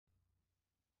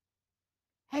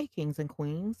Hey, kings and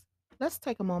queens. Let's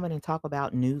take a moment and talk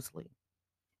about Newsly.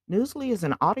 Newsly is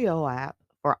an audio app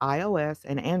for iOS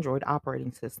and Android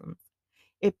operating systems.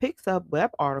 It picks up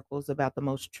web articles about the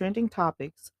most trending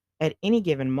topics at any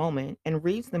given moment and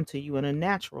reads them to you in a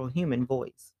natural human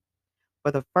voice.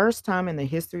 For the first time in the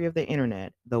history of the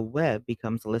internet, the web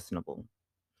becomes listenable.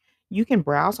 You can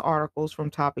browse articles from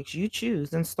topics you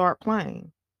choose and start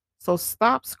playing. So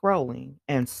stop scrolling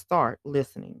and start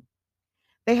listening.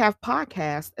 They have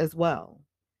podcasts as well.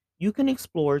 You can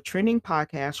explore trending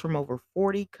podcasts from over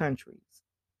 40 countries.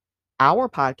 Our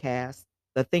podcast,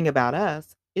 The Thing About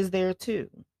Us, is there too.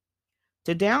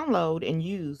 To download and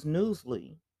use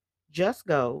Newsly, just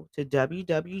go to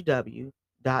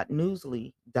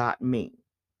www.newsly.me.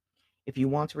 If you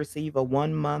want to receive a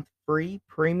 1 month free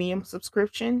premium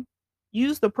subscription,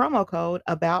 use the promo code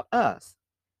About Us.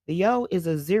 The O is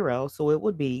a zero, so it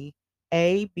would be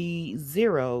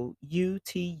AB0UTUS.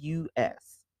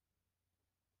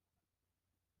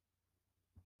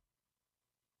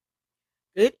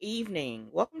 Good evening.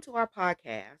 Welcome to our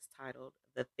podcast titled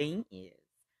The Thing Is.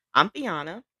 I'm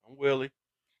Fiona, I'm Willie.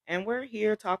 and we're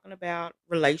here talking about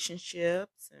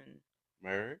relationships and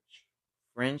Marriage,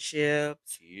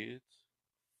 friendships, kids,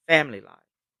 family life,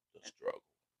 the struggle.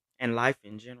 and life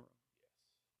in general.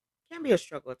 Can be a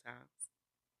struggle at times,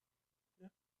 Yeah.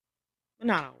 but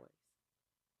not always.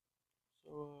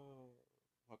 So,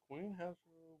 my queen, how's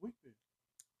your week been?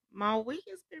 My week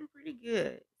has been pretty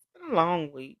good. It's been a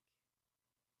long week,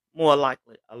 more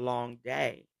likely a long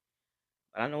day,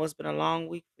 but I know it's been a long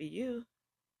week for you.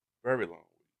 Very long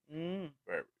week. Mm,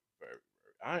 Very, very,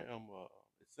 very. I am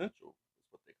essential,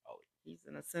 is what they call it. he's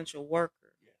an essential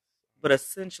worker, Yes. but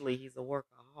essentially he's a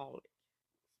workaholic.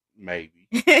 Maybe.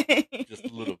 Just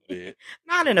a little bit.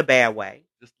 Not in a bad way.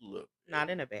 Just a little bit. Not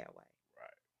in a bad way.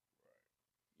 Right,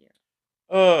 Yeah.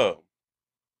 right.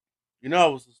 I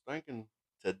was just thinking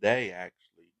today,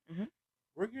 actually, Hmm.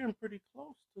 we're getting pretty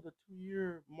close to the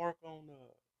 2-year mark on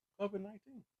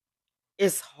COVID-19.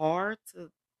 It's hard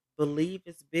to believe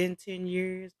it's been 10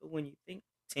 years, but when you think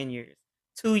 10 years,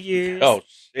 2 years, Oh,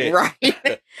 shit.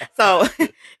 right? So,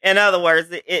 in other words,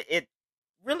 it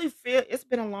really feel it's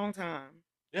been a long time.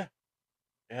 Yeah,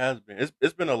 it has been.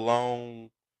 It's been a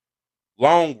long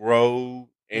road,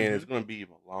 and Hmm. it's going to be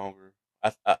even longer.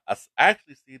 I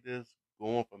actually see this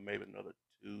going for maybe another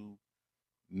 2,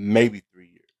 maybe 3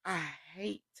 years. I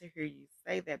hate to hear you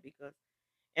say that because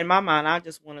in my mind, I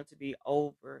just want it to be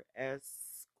over as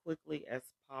quickly as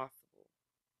possible.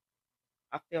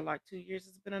 I feel like 2 years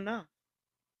has been enough.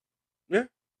 Yeah,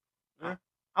 I, yeah.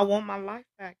 I want my life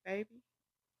back, baby.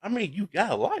 I mean, you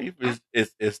got a life.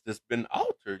 It's just been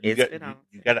altered. You It's got been you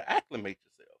altered. got to acclimate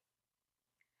yourself.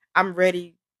 I'm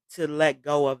ready to let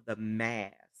go of the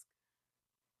mask.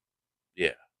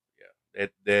 Yeah, yeah.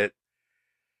 That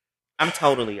I'm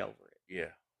totally over it.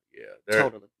 yeah, yeah.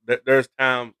 Totally. There's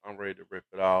times I'm ready to rip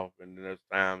it off, and then there's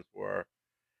times where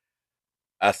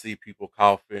I see people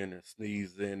coughing and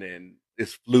sneezing, and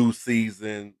it's flu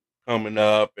season coming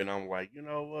up, and I'm like, you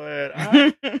know what?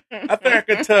 I think I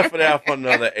can tough it out for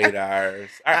another 8 hours.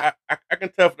 I, I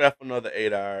can tough it out for another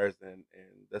 8 hours, and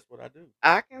that's what I do.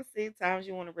 I can see times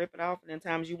you want to rip it off and then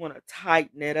times you want to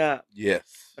tighten it up.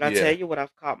 Yes, But I tell yeah, you what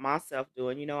I've caught myself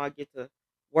doing. I get to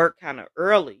work kind of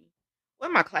early. Well,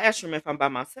 in my classroom, if I'm by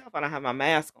myself, I don't have my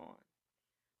mask on.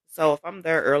 So if I'm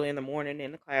there early in the morning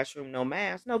in the classroom, no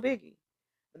mask, no biggie.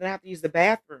 But then I have to use the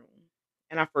bathroom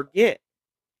and I forget.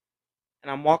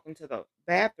 And I'm walking to the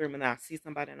bathroom and I see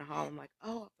somebody in the hall. I'm like,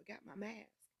 oh, I forgot my mask.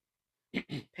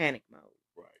 Panic mode.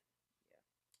 right,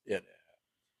 yeah, that.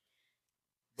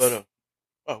 But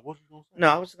what you gonna No,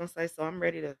 I was just gonna say, so I'm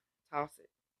ready to toss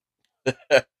it.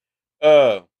 say?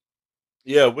 uh,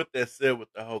 yeah. With that said,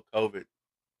 with the whole COVID,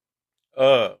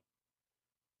 uh,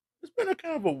 it's been a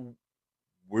kind of a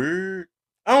weird.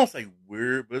 I don't say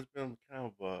weird, but it's been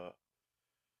kind of a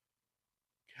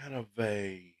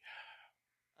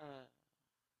Uh,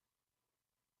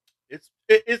 it's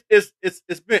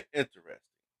been interesting.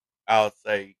 I'll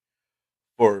say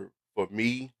for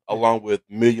me, mhm. along with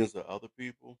millions of other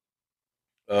people.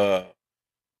 Uh,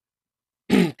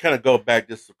 kind of go back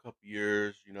just a couple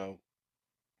years.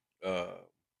 Uh,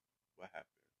 what happened?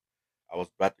 I was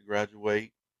about to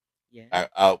graduate. Yeah.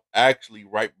 I actually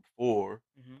right before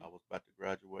Mhm. I was about to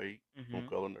graduate from Mhm.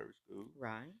 culinary school.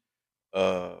 Right.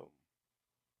 Um,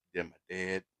 then my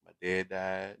dad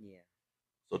died. Yeah.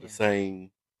 So the Yeah.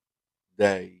 same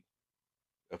day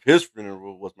of his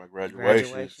funeral was my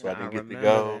graduation, so Graduation. I I didn't get to remember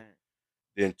go. that.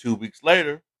 Then 2 weeks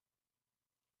later,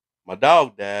 my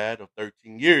dog died of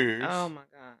 13 Oh years. my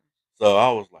god. So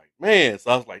I was like, man.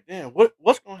 So I was like, damn,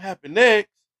 what's gonna happen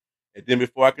next? And then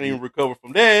before I can even recover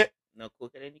from that, No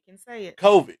quicker than you can say it.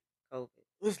 COVID. COVID.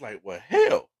 It's like, well,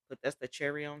 hell. But that's the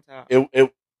cherry on top.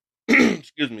 It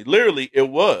excuse me. Literally, it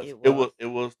was. It It was. was. It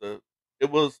was the. It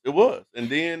was. And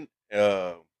then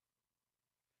a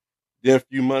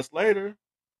few months later,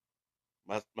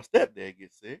 my stepdad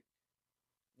gets sick.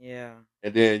 Yeah.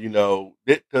 And then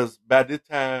because by this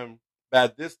time,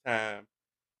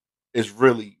 it's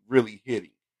really really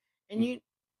hitting. And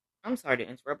I'm sorry to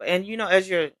interrupt, and as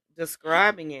you're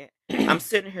describing it, I'm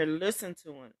sitting here listening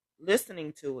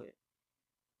to it,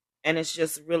 and it's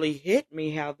just really hit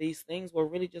me how these things were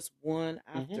really just one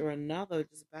after another,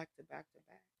 just back to back to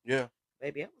back. Yeah,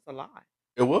 baby, it was a lot.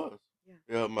 it was. Yeah.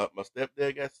 Yeah, my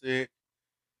stepdad got sick.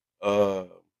 And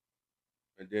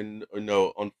then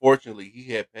unfortunately,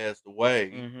 he had passed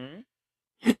away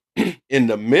in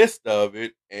the midst of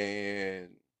it, and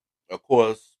of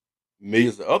course,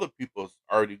 millions of other people's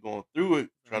already going through it,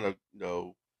 trying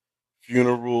to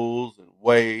funerals and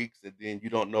wakes, and then you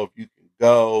don't know if you can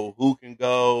go, who can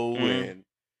go, and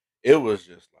it was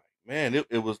just like, man,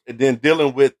 it was, and then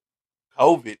dealing with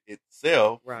COVID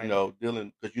itself, Right.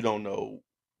 dealing because you don't know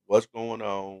what's going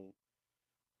on,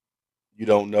 you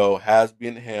don't know how it's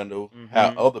being handled, how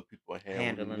other people are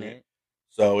handling it.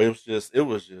 So it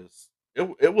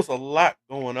was a lot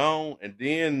going on, and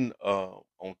then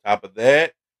on top of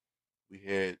that, we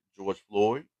had George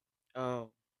Floyd.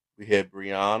 Oh. We had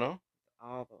Breonna.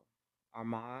 All the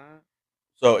Ahmaud.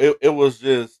 So it was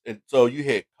just, and so you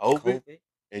had COVID, COVID.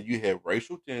 and you had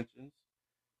racial tensions,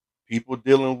 people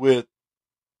dealing with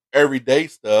everyday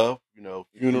stuff,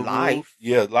 funerals, Life.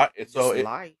 yeah, like, and Just so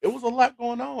life. it was a lot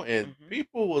going on, and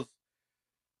people was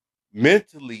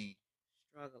mentally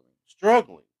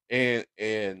struggling, and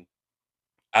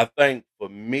I think for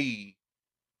me,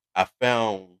 I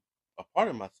found a part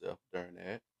of myself during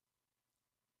that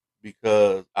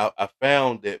because I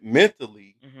found that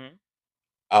mentally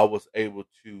I was able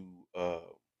to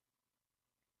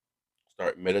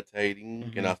start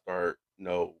meditating, and I start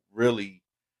really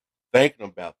thinking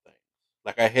about things.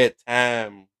 Like I had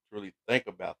time to really think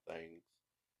about things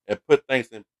and put things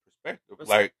in perspective.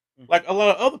 Like a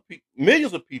lot of other people,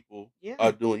 millions of people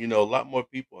are doing. A lot more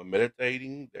people are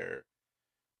meditating. They're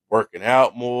working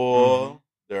out more.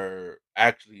 They're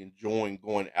actually enjoying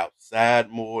going outside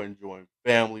more, enjoying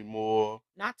family more.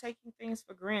 Not taking things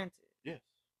for granted. Yes.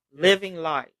 Living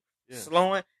life. Yes.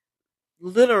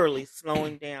 Literally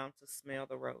slowing down to smell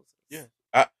the roses. Yeah.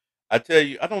 I tell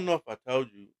you, I don't know if I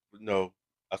told you, but no,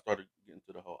 I started getting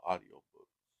into the whole audio book.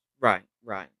 Right.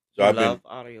 So I love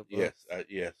audio books.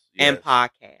 Yes. And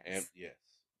podcasts. And yes.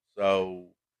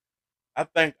 So I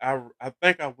think I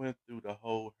went through the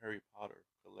whole Harry Potter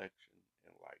collection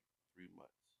in like 3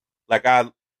 months. Like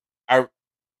I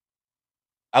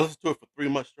listened to it for 3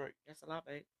 months straight. That's a lot,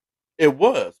 babe. It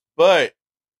was, but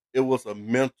it was a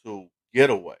mental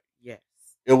getaway. Yes.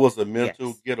 It was a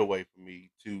mental getaway for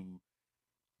me to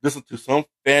listen to some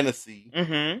fantasy.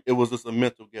 It was just a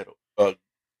mental getaway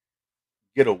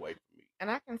for me. And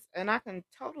I can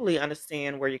totally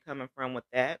understand where you're coming from with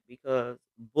that, because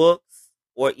books,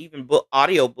 or even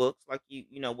audio books, like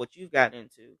what you've gotten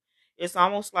into, it's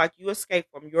almost like you escape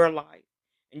from your life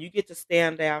and you get to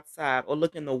stand outside or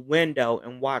look in the window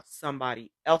and watch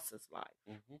somebody else's life.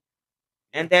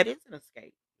 And that is an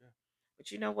escape. Yeah.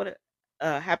 But you know what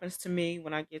happens to me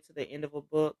when I get to the end of a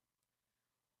book,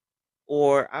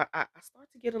 or I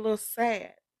start to get a little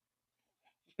sad.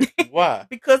 Why?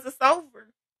 Because it's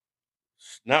over.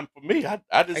 Not for me. I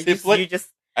just hit play.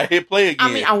 I hit play again.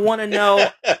 I mean, I want to know.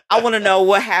 I want to know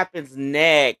what happens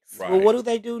next. Right. Well, what do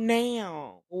they do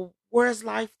now? Well, where's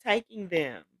life taking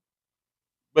them?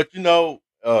 But I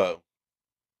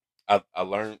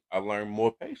learned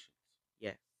more patience.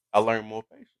 Yes. I learned more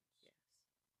patience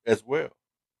as well.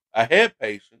 I had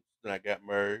patience, then I got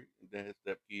married, and then had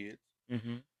stepkids.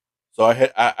 So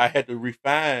I had to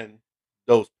refine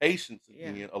those patience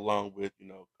again, along with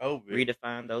COVID.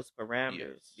 Redefine those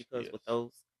parameters, because with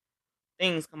those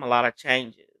things come a lot of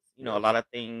changes. A lot of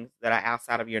things that are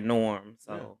outside of your norm.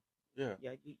 So yeah,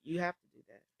 you have to do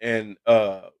that. And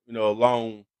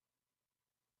along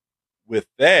with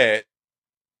that,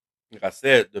 like I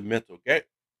said, the mental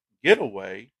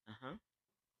getaway.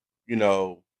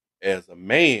 As a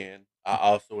man, I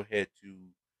also had to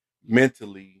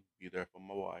mentally be there for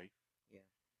my wife. Yeah.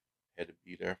 Had to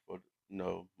be there for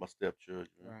my stepchildren.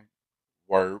 Right.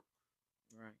 Work.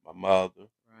 Right. My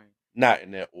mother. Right. Not in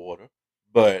that order,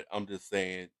 but I'm just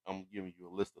saying I'm giving you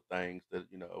a list of things that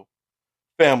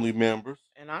family members.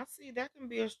 And I see that can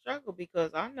be a struggle,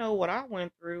 because I know what I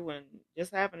went through, and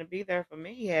just having to be there for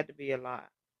me had to be a lot.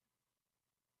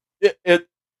 It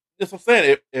That's what I'm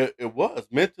saying. It was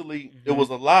mentally, it Mhm. was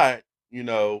a lot, you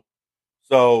know.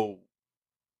 So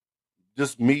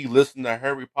just me listening to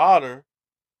Harry Potter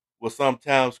will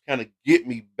sometimes kind of get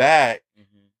me back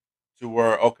Mhm. to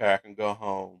where okay, I can go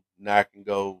home now. I can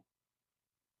go.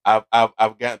 I've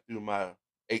gotten through my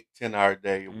 8-10 hour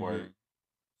day of work, Mhm.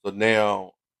 so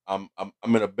now I'm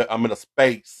in a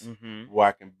space Mhm. where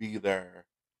I can be there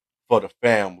for the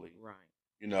family, Right.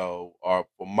 or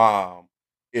for mom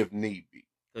if need be.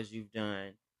 Because you've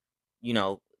done, you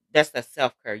know, that's that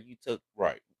self care you took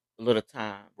Right, a little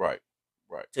time right,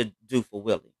 right, to do for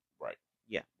Willie. right,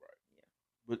 Yeah.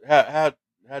 right. But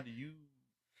how do you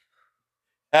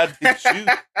how did you?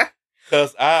 Yeah.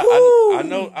 Cause I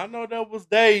know Whew. there was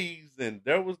days and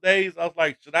there was days I was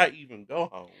like, should I even go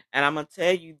home? And I'm gonna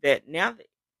tell you that now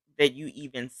that you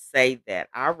even say that,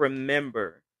 I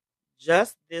remember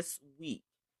just this week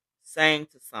saying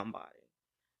to somebody,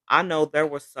 I know there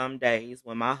were some days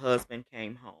when my husband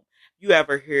came home. You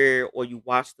ever hear or you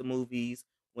watch the movies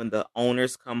when the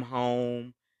owners come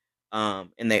home,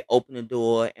 and they open the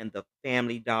door and the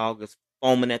family dog is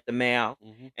foaming at the mouth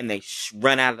Hmm. and they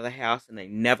run out of the house and they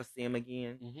never see him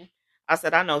again? Hmm. I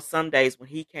said, I know some days when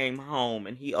he came home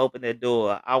and he opened the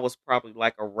door, I was probably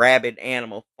like a rabid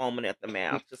animal foaming at the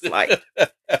mouth, just like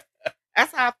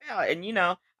that's how I felt.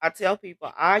 And I tell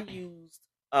people I used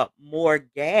up more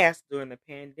gas during the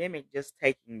pandemic just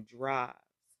taking drives.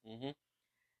 Hmm.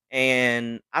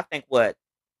 And I think what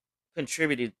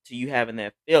contributed to you having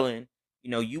that feeling,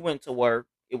 you went to work,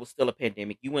 it was still a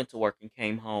pandemic. You went to work and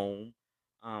came home.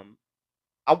 Um,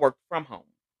 I worked from home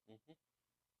Hmm.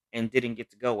 and didn't get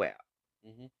to go out.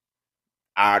 Hmm.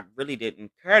 I really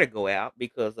didn't care to go out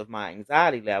because of my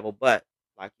anxiety level, but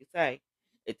like you say,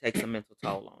 it takes a mental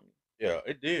toll on you. Yeah,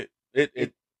 it did. It It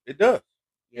it it does,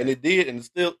 and Yeah. it did, and it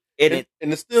still And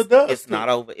and it still does it's too. not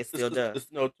over. It It's, still it's, does.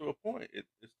 it's no to a point. It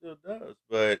still does,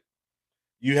 but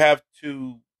you have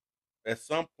to at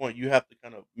some point you have to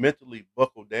kind of mentally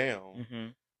buckle down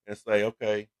Mhm. and say,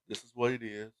 okay, this is what it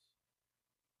is.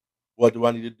 What do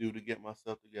I need to do to get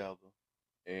myself together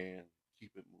and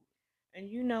keep it moving? And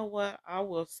you know what? I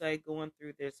will say going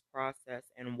through this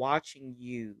process and watching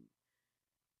you,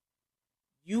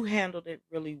 you handled it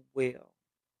really well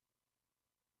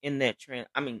in that trend.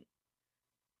 I mean,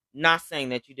 not saying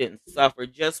that you didn't suffer,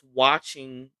 just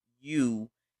watching you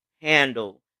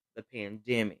handle the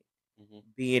pandemic, Hmm.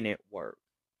 being at work,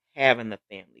 having the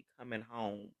family, coming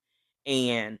home,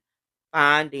 and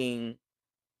finding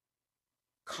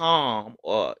calm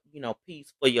or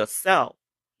peace for yourself.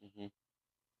 Hmm.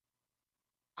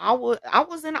 I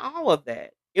was in awe of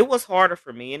that. It was harder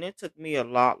for me, and it took me a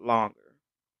lot longer.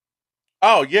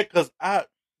 Oh yeah, because I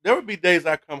there would be days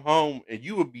I come home and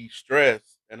you would be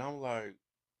stressed, and I'm like,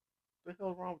 "What the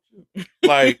hell's wrong with you?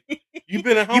 Like, you've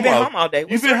been at You've home been all home all day. you've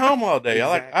What's been wrong? home all day. I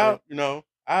like Exactly.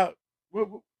 I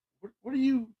what are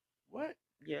you what?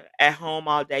 Yeah, at home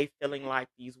all day, feeling like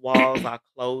these walls are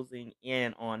closing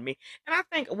in on me. And I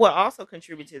think what also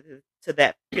contributed to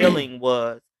that feeling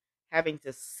was having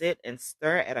to sit and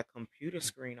stare at a computer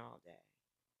screen all day.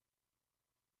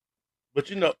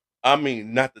 But I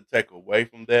mean, not to take away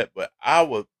from that, but I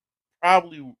would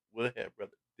probably would have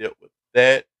rather dealt with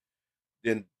that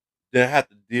than have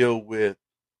to deal with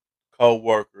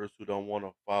coworkers who don't want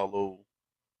to follow,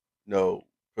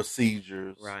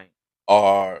 procedures, Right.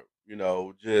 or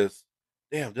just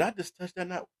damn, did I just touch that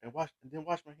nut and then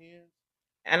wash my hands?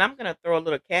 And I'm going to throw a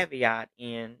little caveat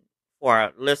in for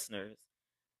our listeners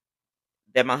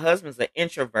that my husband's an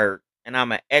introvert and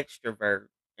I'm an extrovert.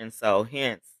 And so,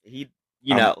 hence, he,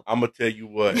 you know. I'm gonna tell you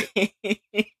what,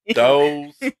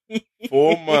 those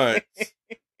 4 months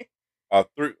or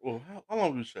three. Well, how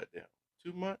long was we shut down?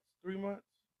 2 months, 3 months,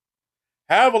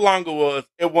 however long it was.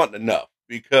 It wasn't enough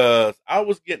because I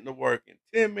was getting to work in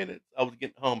 10 minutes. I was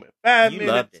getting home in five You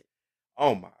loved minutes. it.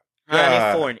 Oh my Honey,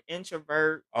 for god. an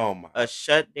introvert, Oh my. a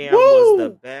shutdown was the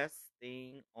Woo. best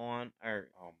thing on earth.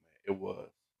 Oh man, it was.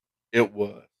 It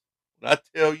was. When I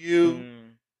tell you,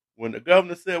 Mm, when the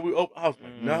governor said we open, I was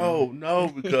like, mm. no, no,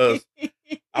 because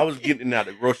I was getting out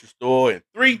of the grocery store in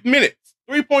 3 minutes,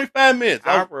 3.5 minutes.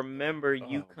 I I was, remember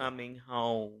you oh my, coming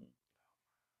home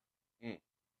mm,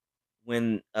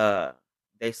 when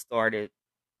they started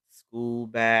school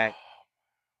back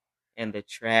and the oh,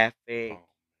 traffic,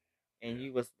 and yeah,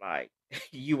 you was like,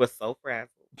 you were so frazzled.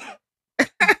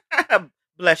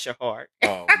 Bless your heart.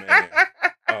 oh man,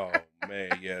 oh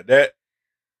man, yeah. That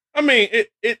I mean, it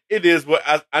is what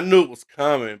I knew it was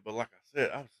coming, but like I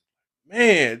said, I was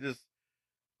man, just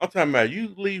I'm talking about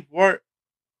you leave work,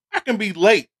 I can be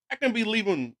late. I can be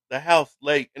leaving the house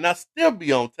late, and I still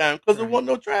be on time because there Right, wasn't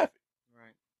no traffic.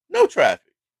 right. No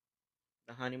traffic.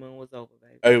 the honeymoon was over,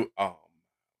 Hey,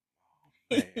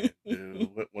 man,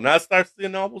 dude. baby. When I start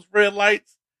seeing all those red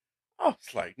lights, I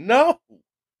was like, no,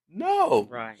 no,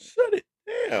 Right. shut it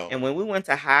down. And when we went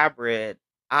to hybrid,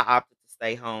 I opted to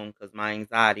stay home because my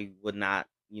anxiety would not,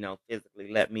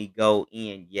 physically let me go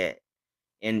in yet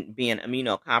and being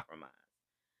immunocompromised.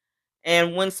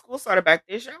 And when school started back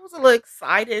this year, I was a little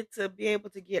excited to be able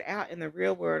to get out in the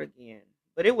real world again.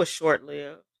 But it was short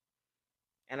lived,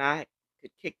 and I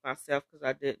could kick myself because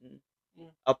I didn't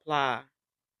Mm, apply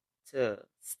to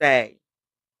stay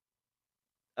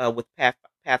with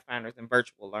Pathfinders and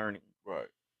virtual learning. right.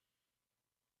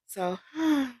 So,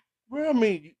 Well, I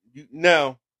mean,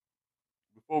 now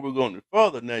before we go any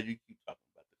further, now you keep talking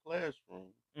about the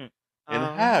classroom mm, and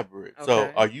oh, hybrid. So,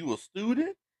 okay. are you a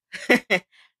student?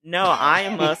 No, I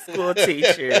am a school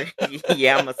teacher.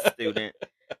 Yeah, I'm a student.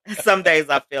 Some days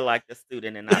I feel like the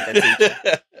student and not the teacher.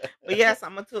 But yes,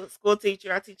 I'm a school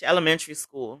teacher. I teach elementary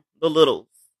school, the littles.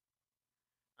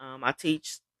 I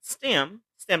teach STEM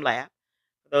lab.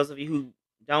 For those of you who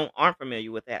aren't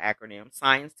familiar with that acronym,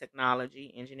 science,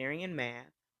 technology, engineering, and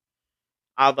math.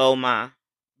 Although my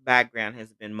background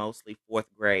has been mostly fourth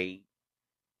grade,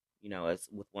 as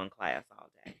with one class all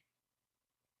day.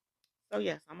 So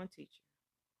yes, I'm a teacher.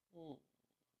 Mm,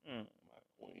 Mm, my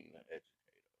queen, an educator.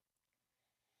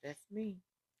 that's me.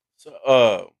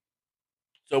 So,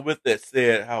 so with that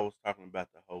said, how I was talking about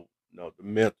the whole, the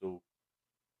mental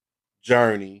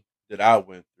journey that I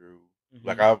went through.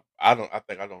 Like Mm-hmm. I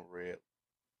think I don't read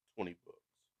 20 books.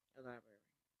 Elaborate.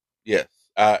 Yes,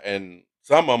 and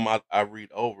some of them I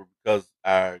read over because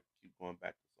I keep going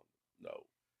back to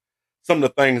some of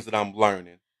the things that I'm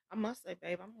learning. I must say,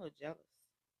 babe, I'm a little jealous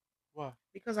Why?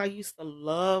 because I used to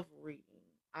love reading.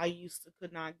 I used to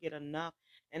could not get enough,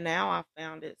 and now I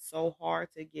found it so hard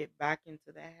to get back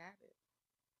into that habit.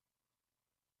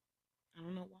 I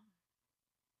don't know why.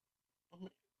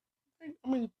 I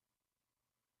mean,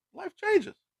 life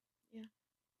changes. Yeah,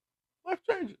 Life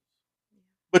changes. yeah,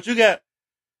 But you got,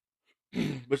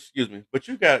 but excuse me, but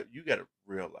you got to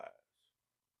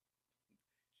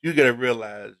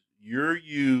realize, you're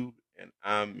you and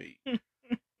I'm me.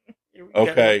 here we go.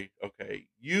 Okay.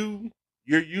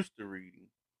 You're used to reading,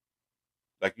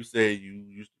 like you said, you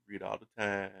used to read all the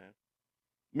time.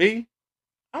 Me,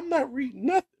 I'm not reading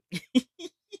nothing.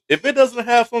 If it doesn't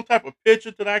have some type of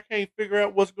picture that I can't figure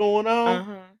out what's going on, Uh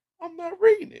huh. I'm not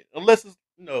reading it unless it's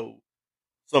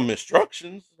some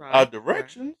instructions or Right, right.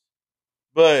 directions.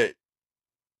 But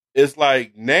it's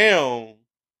like now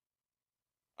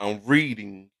I'm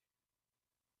reading,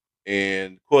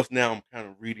 and of course now I'm kind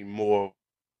of reading more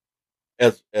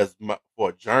as my for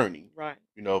a journey, Right.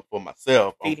 for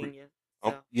myself. Feeding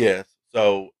I'm yourself. yes.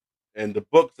 So, and the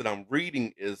books that I'm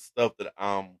reading is stuff that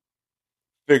I'm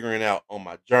figuring out on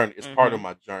my journey. It's part of Mm-hmm.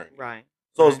 my journey, Right.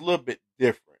 so it's a Right. little bit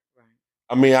different. Right.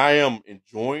 I mean, I am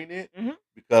enjoying it Mm-hmm.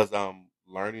 because I'm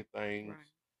learning things, Right.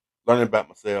 learning about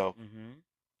myself, Mm-hmm.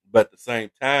 but at the same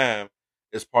time,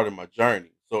 it's part of my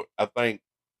journey. So I think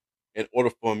in order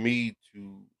for me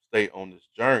to stay on this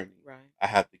journey, Right. I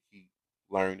have to keep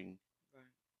learning Right.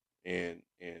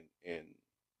 and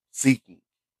seeking.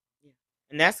 Yeah.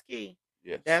 And that's key.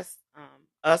 Yes, That's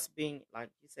us being like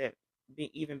you said,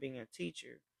 even being a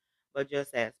teacher, but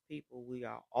just as people, we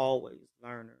are always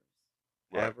learners,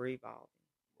 right, ever evolving.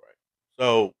 right.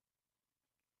 So,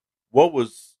 what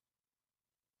was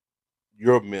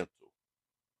your mental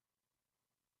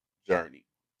journey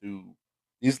through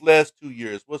these last 2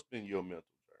 years? What's been your mental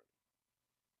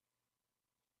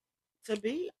To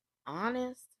be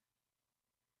honest,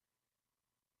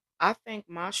 I think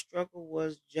my struggle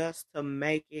was just to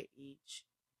make it each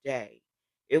day.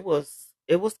 It was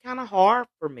kind of hard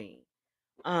for me.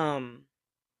 Um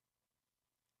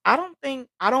I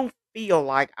don't feel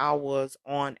like I was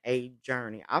on a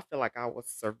journey. I feel like I was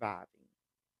surviving.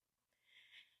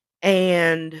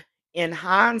 And in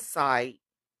hindsight,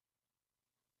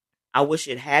 I wish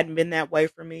it hadn't been that way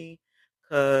for me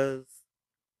cuz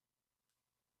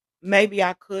maybe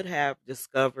I could have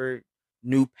discovered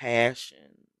new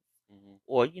passions journey?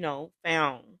 or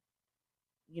found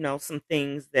some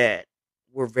things that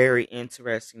were very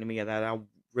interesting to me that I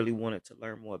really wanted to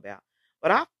learn more about.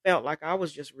 But I felt like I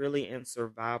was just really in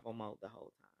survival mode the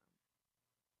whole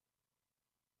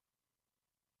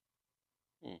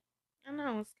time. Hmm. I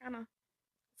know it's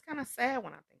kind of sad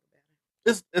when I think about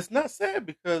it. It's not sad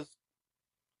because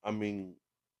I mean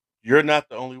you're not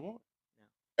the only one.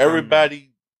 No, I'm not.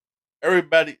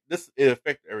 Everybody, this it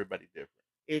affected everybody different.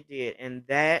 It did,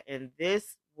 and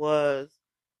this was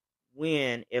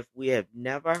when, if we have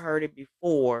never heard it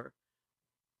before,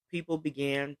 people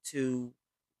began to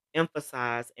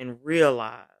emphasize and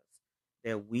realize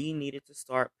that we needed to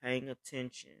start paying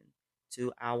attention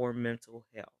to our mental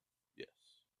health, Yes.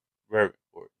 Very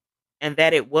important. and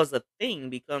that it was a thing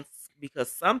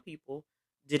because some people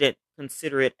didn't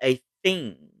consider it a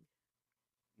thing.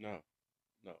 No,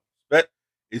 no.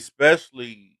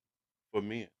 Especially for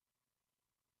men.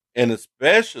 And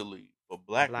especially for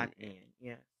black Black men. men,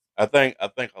 yes. I think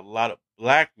a lot of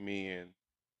black men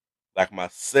like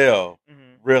myself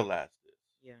Hmm. realize this.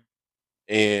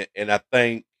 Yeah. And I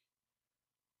think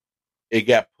it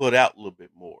got put out a little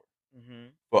bit more Hmm.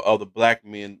 for other black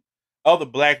men. Other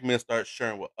black men start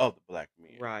sharing with other black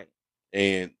men. Right.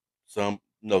 And some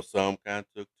kind of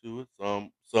took to it.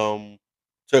 Some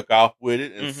took off with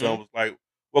it, and some Hmm. was like,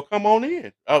 "Well, come on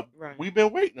in. Right. We've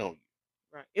been waiting on you."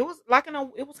 Right. It was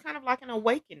kind of like an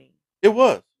awakening. It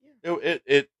was. Yeah.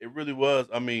 It really was.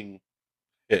 I mean,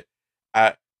 it,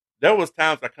 I there was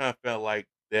times I kind of felt like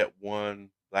that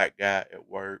one black guy at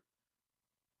work.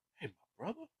 Hey,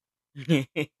 my brother,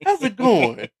 how's it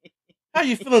going? How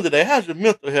you feeling today? How's your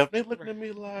mental health? They looking Right. at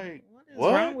me like, What is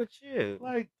wrong what? with you?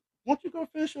 Like, why don't you go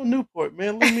finish your Newport,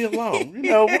 man? Leave me alone. You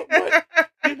know what?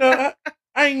 You know,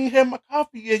 I ain't even had my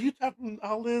coffee yet. You talking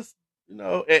all this,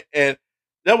 and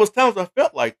there was times I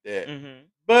felt like that. Hmm.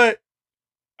 But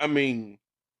I mean,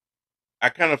 I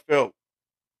kind of felt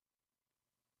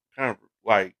kind of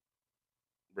like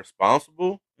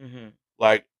responsible. Hmm.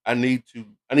 Like I need to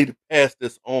pass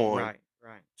this on Right.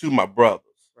 Right. to my brothers.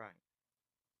 Right.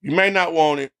 You may not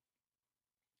want it,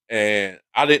 and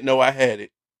I didn't know I had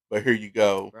it, but here you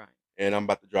go, Right. and I'm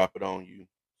about to drop it on you.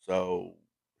 So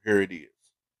here it is.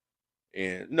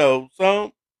 And no,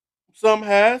 some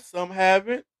has, some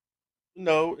haven't.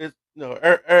 It's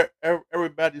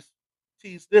everybody's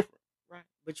tea's different. Right.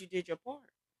 But you did your part.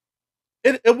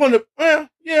 It wasn't. Well,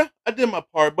 yeah, I did my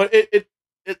part, but it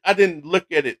I didn't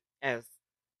look at it As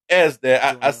as that.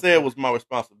 I doing your said it part. was my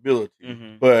responsibility,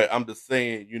 Hmm. but I'm just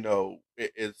saying,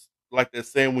 it's like they're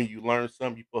saying when you learn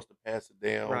something, you're supposed to pass it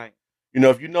down. Right.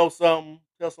 If you know something,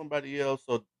 tell somebody else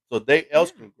so they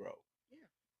else Yeah. can grow. Yeah.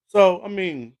 So I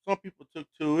mean, some people took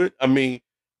to it. I mean,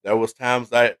 there was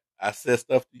times I said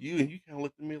stuff to you, and you kind of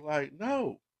looked at me like,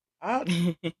 no,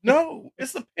 I no,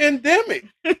 it's a pandemic.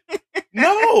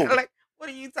 No, Like, what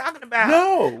are you talking about?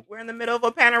 no. We're in the middle of a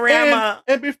And panorama.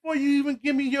 and before you even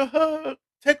give me your hug,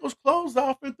 take those clothes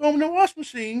off and throw them in the washing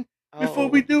machine before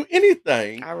we Oh, do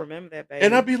anything. I remember that,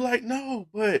 And I'd baby. be like, no,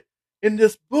 but in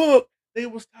this book they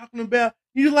was talking about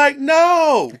you like,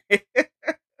 no,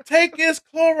 take his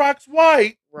Clorox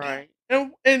wipe Right.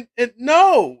 and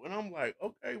no. And I'm like,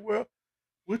 okay, well,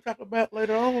 we'll talk about it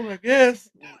later on, I guess.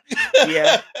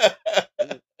 Yeah.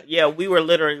 Yeah, we were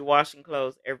literally washing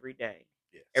clothes every day.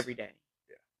 Yes. Every day.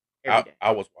 Yeah. Every day.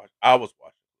 I was watching clothes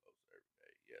every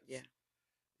day. Yeah. Yes.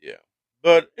 Yeah.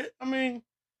 But I mean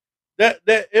that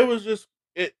it was just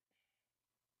it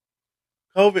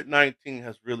COVID-19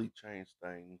 has really changed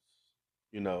things,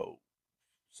 you know,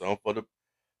 some for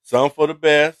the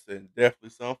best and definitely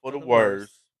some for For the the worst.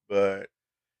 worst. But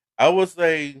I would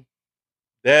say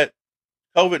that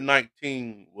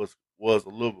COVID-19 was a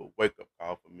little bit wake up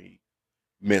call for me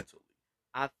mentally.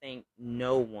 I think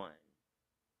no one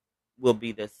will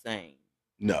be the same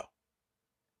No.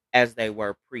 as they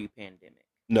were pre pandemic.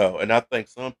 No, and I think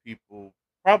some people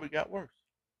probably got worse,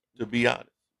 to be honest.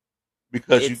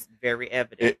 Because It's very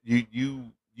evident.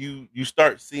 you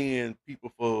start seeing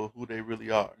people for who they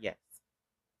really are. Yes,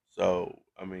 So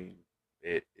I mean,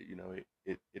 it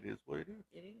is what it is.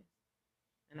 it is.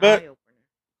 An But eye opener.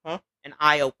 huh? An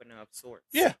eye opener of sorts.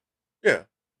 Yeah, yeah.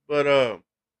 But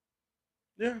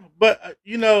yeah. But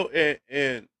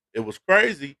and it was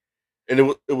crazy, and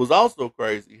it was also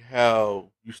crazy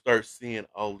how you start seeing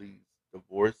all these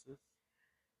divorces,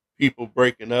 people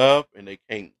breaking up, and they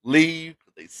can't leave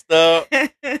because they stuck.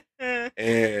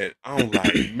 And I'm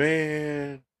like,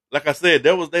 man, like I said,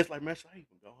 there was days like, man, should I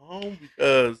even go home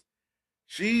because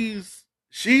she's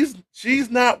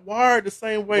not wired the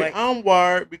same way Wait. I'm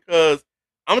wired because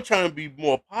I'm trying to be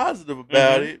more positive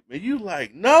about Hmm. it. And you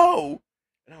like, no.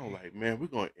 And I'm like, man, we're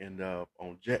gonna end up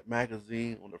on Jet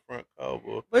Magazine on the front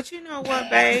cover. But you know what,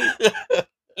 babe?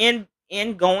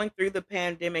 In going through the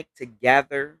pandemic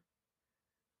together,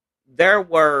 there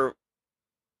were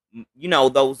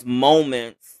those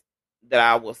moments that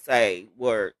I will say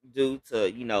were due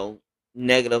to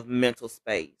negative mental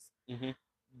space. hmm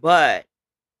But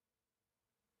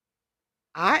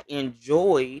I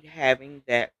enjoyed having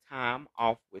that time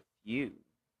off with you.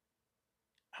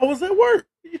 How was that work?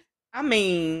 I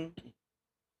mean,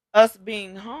 us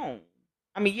being home.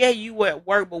 I mean, yeah, you were at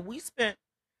work, but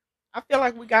I feel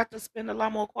like we got to spend a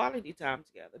lot more quality time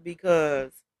together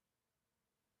because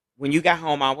when you got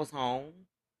home, I was home.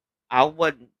 I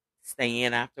wouldn't stay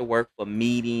in after work for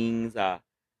meetings,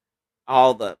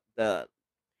 all the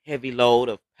heavy load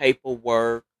of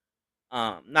paperwork,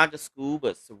 not just school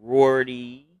but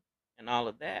sorority and all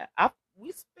of that. I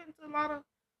We spent a lot of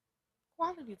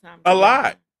quality time A together.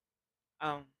 lot,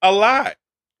 Um, a lot,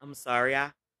 I'm sorry,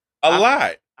 a I,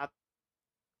 lot, I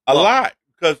a well, lot.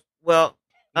 Because well,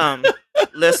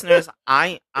 listeners,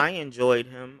 I enjoyed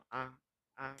him. I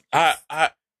I, just I,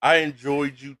 I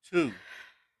enjoyed you too.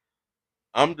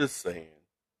 I'm just saying,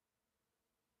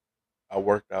 I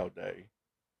worked all day.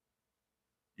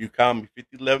 You called me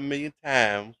 50, 11 million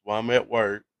times while I'm at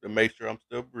work to make sure I'm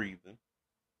still breathing.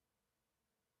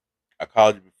 I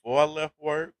called you before I left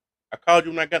work. I called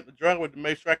you when I got in the driveway to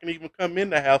make sure I can even come in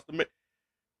the house to make.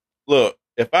 Look,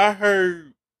 if I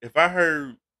heard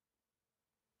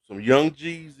some Young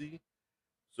Jeezy,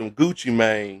 some Gucci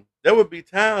Mane, there would be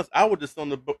times I would just on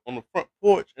the front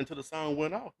porch until the song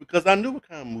went off because I knew what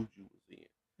kind of mood you was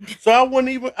in. So I wouldn't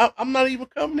even. I'm not even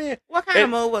coming in. what kind of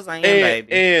And mood was I in, and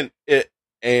baby? and it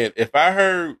and if I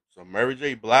heard some Mary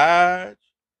J. Blige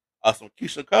or some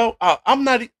Keisha Cole, I'm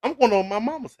not. I'm going to my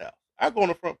mama's house. I go on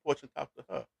the front porch and talk to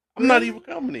her. I'm not even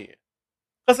Really? coming in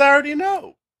because I already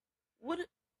know. What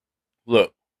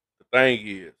Look, the thing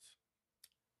is,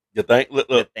 the thing. the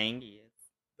Look, thing is?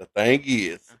 the thing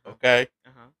is, Uh huh. okay. Uh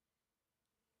huh.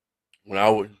 When I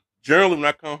was generally when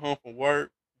I come home from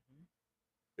work, Uh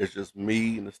it's just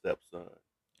me and the stepson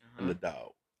and huh. the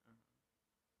dog.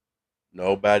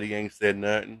 Nobody ain't said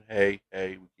nothing. Hey,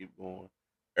 hey, we keep going.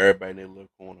 Everybody in their little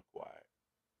corner quiet.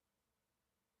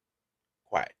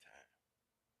 Quiet time.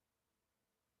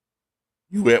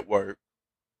 You at work.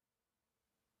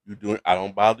 You doing I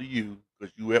don't bother you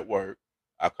because you at work.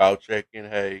 I call check in,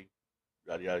 hey,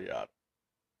 yada yada yada.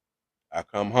 I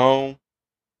come home,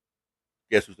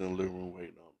 guess who's in the living room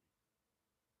waiting on me?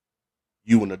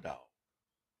 You and the dog.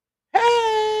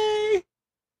 Hey,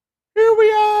 here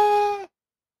we are.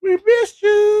 We missed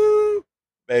you.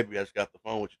 Baby, I just got the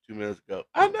phone with you 2 minutes ago.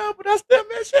 I know, but I still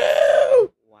miss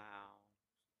you. Wow.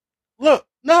 Look,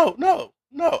 no, no,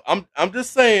 no. I'm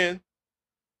just saying,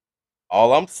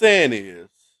 all I'm saying is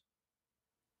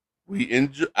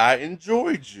I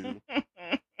enjoyed you.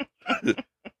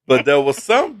 But there was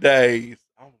some days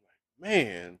I was like,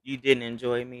 man, You didn't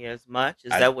enjoy me as much.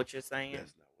 Is I that what you're saying?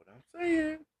 that's not what I'm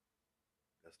saying.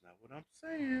 That's not what I'm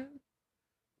saying.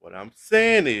 What I'm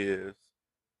saying is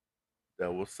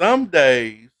there were some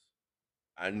days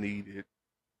I needed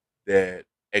that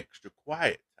extra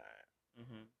quiet time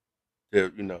Hmm.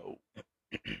 to,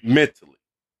 mentally.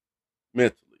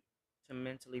 Mentally. To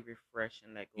mentally refresh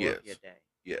and let go of your Yes. day.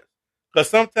 Yes. Because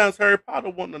sometimes Harry Potter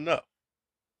wasn't enough.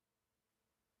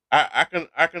 I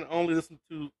can only listen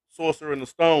to Sorcerer and the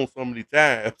Stone so many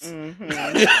times. Mm-hmm.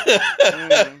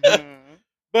 Mm-hmm.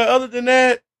 But other than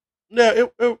that, no,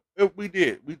 we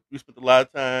did. We spent a lot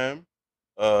of time.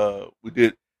 We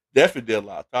did definitely did a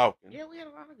lot of talking. Yeah, we had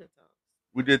a lot of good talks.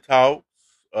 We did talks.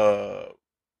 Uh,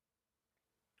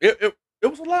 it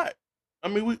was a lot. I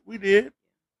mean, we did.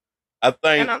 I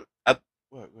And think I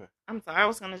what? I'm sorry, I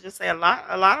was gonna just say a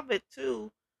lot of it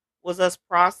too was us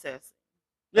processing.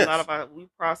 A lot Yes. of our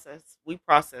we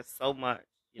process so much,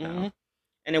 you know. Mm-hmm.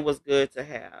 And it was good to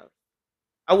have.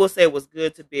 I will say it was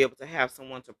good to be able to have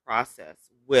someone to process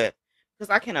with, because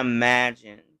I can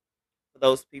imagine for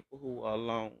those people who are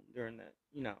alone during that.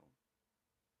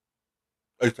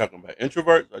 Are you talking about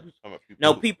introverts? Or are you talking about people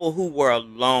No, who people who were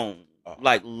alone, uh,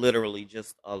 like literally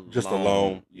just just alone?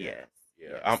 alone. Yeah, Yes,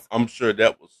 yeah. I'm yes, I'm sure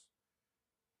that was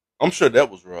I'm sure that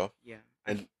was rough. yeah.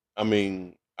 And I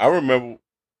mean, I remember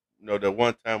that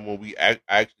one time when we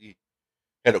actually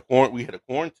we had a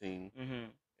quarantine Mm-hmm.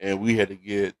 and we had to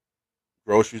get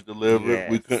groceries delivered.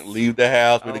 We couldn't Yes. leave the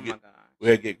house. Oh my We gosh.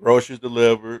 had to get groceries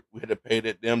delivered. We had to pay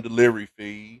that damn delivery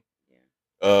fee.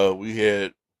 Yeah. We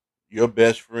had your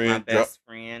best My friend drop. best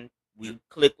friend, we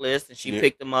click list, and she Yeah,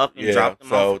 picked them up and yeah. dropped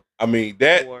them off at So I mean the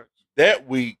that porch. that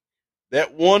week,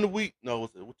 that 1 week. No, was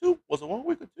it two? Was it 1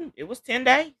 week or two? It was 10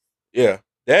 days. Yeah.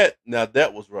 That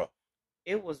was rough.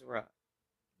 It was rough.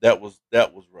 That was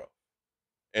rough.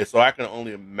 And so I can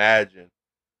only imagine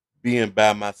being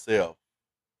by myself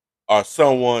or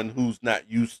someone who's not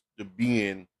used to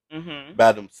being Mm-hmm.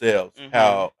 by themselves, Mm-hmm.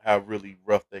 how really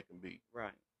rough they can be.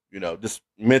 Right. Just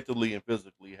mentally and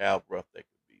physically how rough they can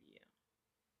be. Yeah.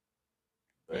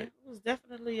 Yeah. But It was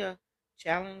definitely a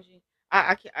challenging.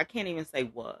 I can't even say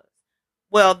was.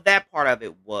 Well, that part of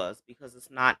it was because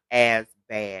it's not as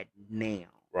bad now,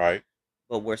 right.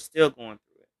 but we're still going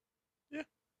through it. Yeah.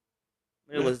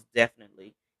 But it Yeah. was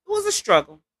definitely a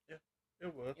struggle. Yeah.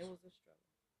 It was. It was a struggle.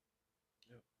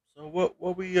 Yeah. So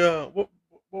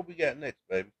what we got next,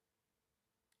 baby?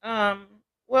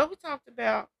 Well, we talked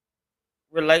about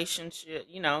relationship,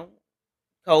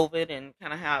 COVID and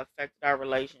kind of how it affected our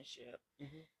relationship,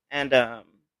 Mhm.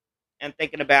 and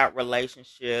thinking about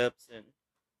relationships and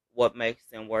what makes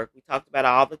them work. We talked about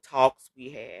all the talks we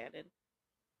had and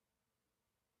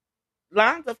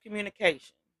lines of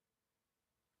communication.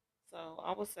 So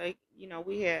I would say,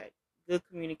 we had good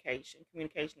communication.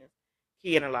 Communication is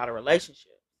key in a lot of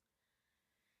relationships.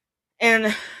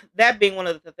 And that being one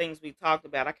of the things we talked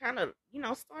about, I kind of,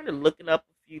 started looking up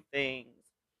a few things.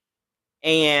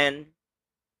 And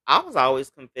I was always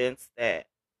convinced that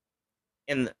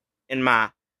in in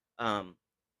my um,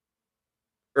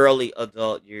 early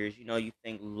adult years, you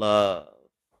think love.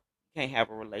 You can't have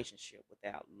a relationship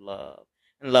without love.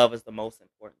 And love is the most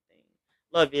important thing.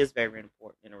 Love is very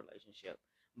important in a relationship.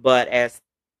 But as,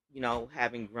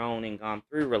 having grown and gone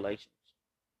through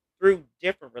through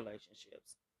different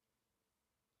relationships,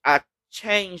 I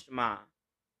changed my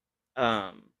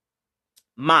um,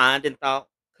 mind and thought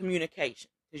communication.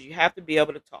 Because you have to be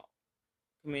able to talk,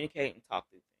 communicate, and talk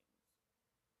through things.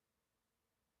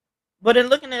 But in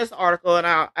looking at this article, and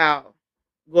I'll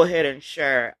go ahead and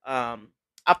share, I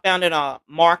found it on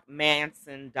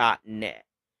markmanson.net.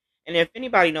 And if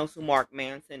anybody knows who Mark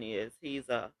Manson is, he's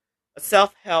a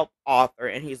self help author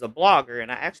and he's a blogger.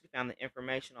 And I actually found the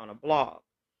information on a blog.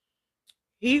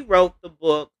 He wrote the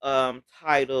book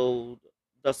titled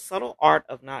The Subtle Art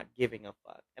of Not Giving a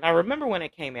Fuck. And I remember when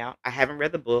it came out, I haven't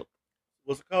read the book,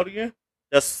 What's it called again?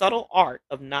 The Subtle Art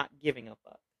of Not Giving a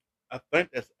Fuck. I think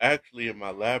that's actually in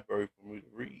my library for me to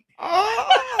read.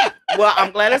 Oh, well,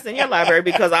 I'm glad it's in your library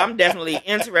because I'm definitely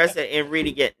interested in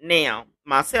reading it now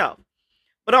myself.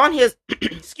 But on his,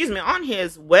 excuse me, on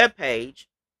his webpage,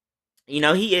 he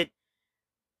had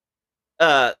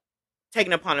uh,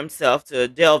 taken upon himself to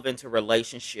delve into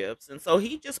relationships. And so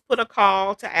he just put a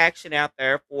call to action out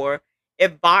there for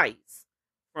advice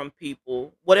from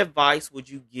people. What advice would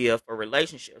you give for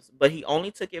relationships? But he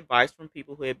only took advice from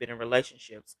people who had been in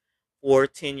relationships for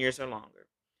 10 years or longer.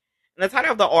 And the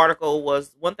title of the article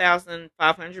was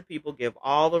 1,500 People Give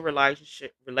All the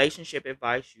Relationship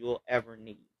Advice You'll Ever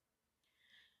Need.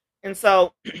 And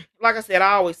so, like I said,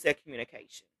 I always said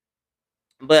communication.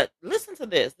 But listen to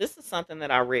this. This is something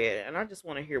that I read, and I just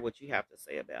want to hear what you have to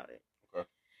say about it.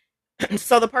 Okay.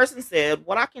 So the person said,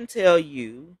 what I can tell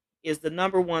you is the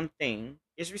number one thing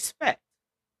is respect.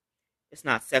 It's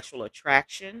not sexual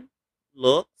attraction,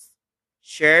 looks,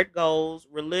 shared goals,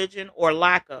 religion, or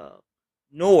lack of,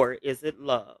 nor is it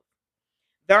love.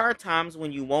 There are times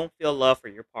when you won't feel love for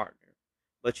your partner,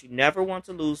 but you never want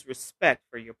to lose respect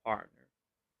for your partner.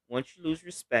 Once you lose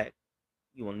respect,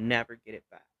 you will never get it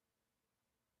back.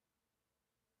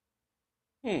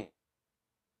 Hmm.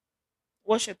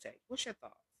 What's your take? What's your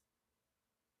thoughts?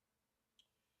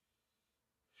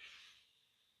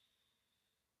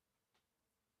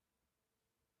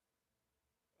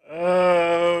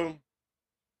 Um,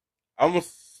 I'm gonna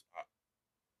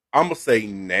I'm gonna say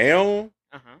now.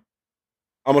 Uh huh.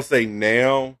 I'm gonna say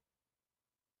now,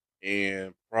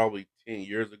 and probably 10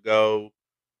 years ago,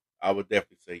 I would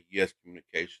definitely say yes.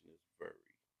 Communication is very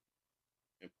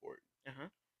important. Uh huh.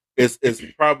 It's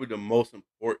probably the most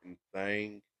important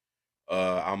thing.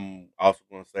 I'm also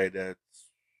gonna say that's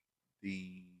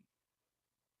the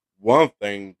one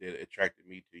thing that attracted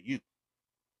me to you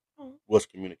Oh, was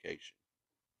communication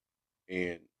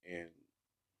and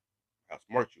how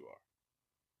smart you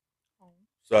are. oh,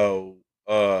 So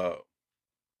uh,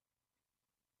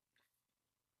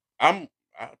 I'm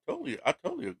I totally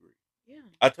agree. yeah.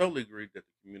 I totally agree that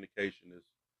the communication is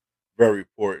very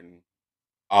important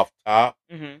off top,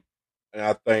 Mm-hmm. and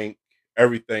I think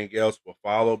everything else will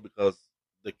follow because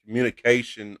the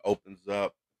communication opens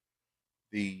up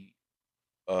the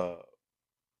uh,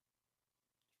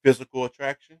 physical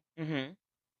attraction Mm-hmm.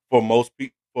 for most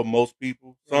people. For most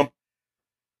people, some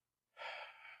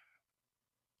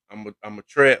Right. I'm a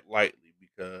tread lightly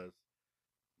because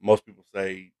most people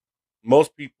say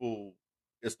most people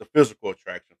it's the physical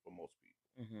attraction for most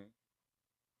people. Mm-hmm.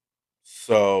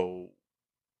 So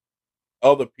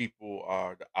other people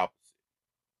are the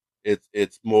opposite.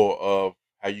 It's more of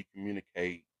how you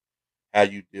communicate, how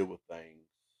you deal with things,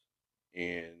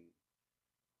 and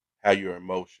how your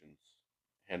emotions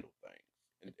handle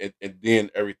things, and then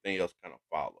everything else kind of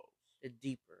follows. The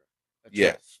deeper attraction.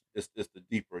 Yes, it's the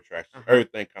deeper attraction. Uh So huh.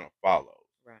 everything kind of follows.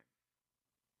 Right.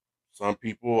 Some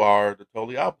people are the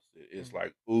totally opposite. It's Mm-hmm.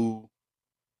 like, ooh,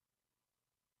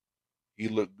 he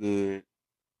looked good.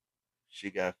 She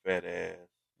got fat ass.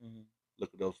 Mm-hmm.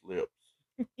 Look at those lips.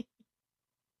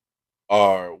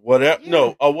 Or whatever Yeah.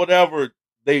 no, or whatever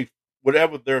they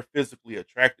whatever they're physically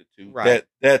attracted to, Right.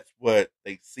 that's what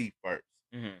they see first.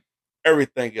 Mm-hmm.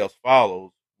 everything else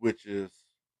follows, which is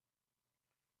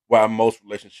why most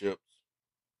relationships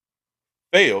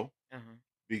fail Uh-huh.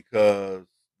 because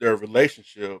their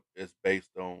relationship is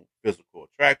based on physical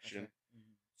That's attraction. right.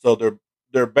 Mm-hmm. So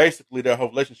they're basically their whole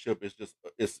relationship is just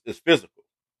is physical,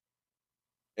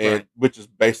 and Right. which is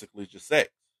basically just sex.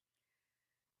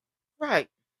 Right.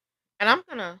 And I'm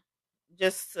gonna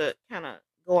just to kind of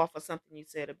go off of something you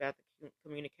said about the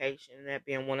communication and that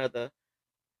being one of the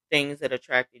things that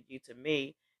attracted you to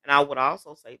me. And I would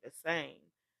also say the same.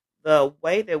 The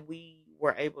way that we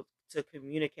were able to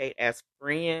communicate as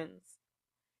friends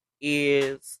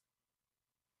is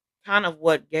kind of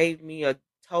what gave me a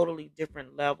totally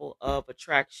different level of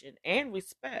attraction and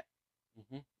respect,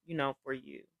 Mm-hmm. for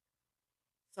you.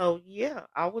 So yeah,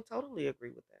 I would totally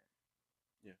agree with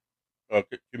that. Yeah,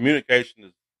 communication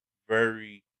is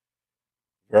very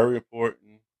very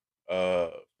important,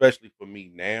 especially for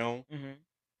me now. Hmm.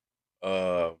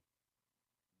 Uh,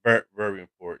 very very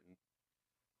important.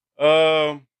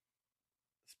 Um,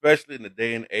 especially in the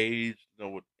day and age,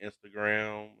 with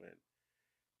Instagram and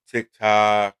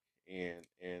TikTok and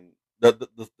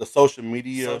the Social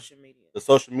media. the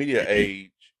social media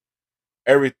age,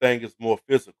 everything is more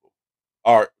physical.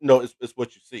 Or no, it's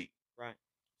what you see. Right.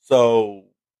 So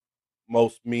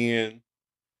most men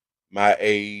my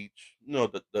age,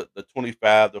 the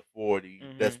 25 to 40,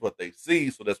 that's Hmm. what they see,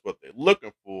 so that's what they're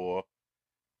looking for,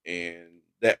 and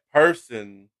that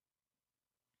person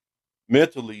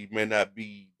mentally may not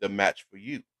be the match for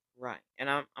you. Right. And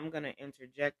I'm gonna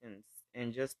interject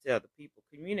and just tell the people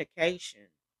communication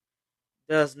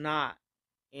does not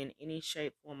in any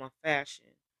shape, form, or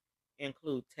fashion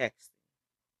include texting.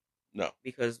 No.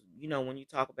 Because, when you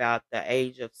talk about the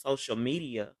age of social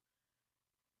media,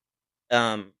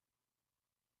 um,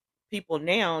 people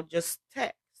now just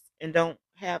text and don't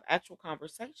have actual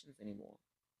conversations anymore.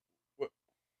 Well,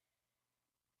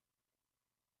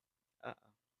 Uh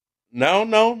no,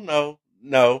 no, no,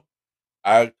 no.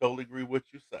 I totally agree with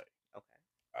what you say. Okay.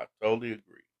 I totally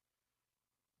agree.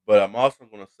 But I'm also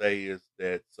going to say is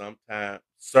that sometimes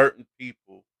certain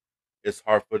people, it's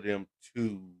hard for them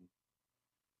to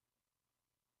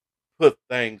put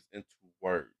things into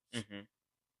words Hmm.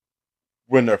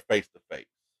 when they're face to face.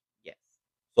 Yes.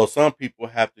 So some people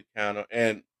have to kind of,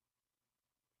 and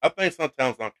I think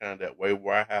sometimes I'm kind of that way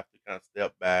where I have to kind of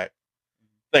step back,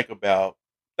 think about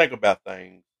think about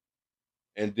things,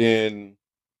 and then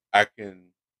I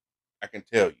can I can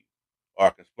tell you or I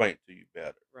can explain it to you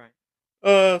better. Right.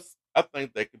 I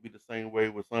think that could be the same way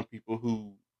with some people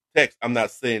who text. I'm not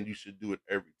saying you should do it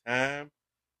every time,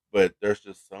 but there's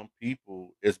just some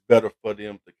people it's better for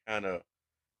them to kind of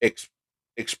ex-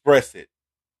 express it.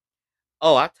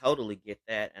 Oh, I totally get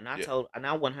that, Yeah. and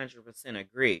I 100%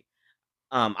 agree.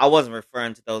 I wasn't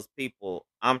referring to those people.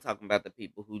 I'm talking about the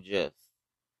people who just.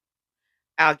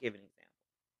 I'll give an example.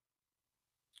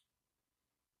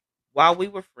 While we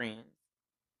were friends,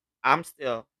 I'm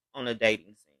still on a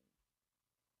dating scene.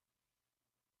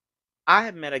 I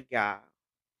had met a guy.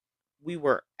 We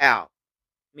were out.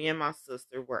 Me and my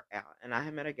sister were out, and I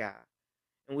had met a guy,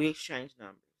 and we exchanged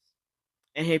numbers.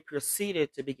 And he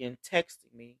proceeded to begin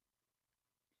texting me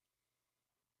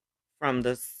from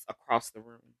this across the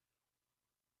room.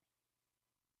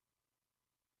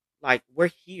 Like we're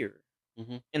here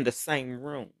Hmm. in the same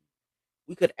room.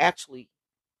 We could actually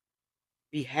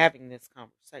be having this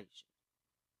conversation.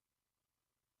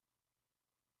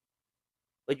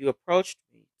 But you approached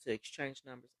me to exchange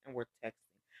numbers and we're texting.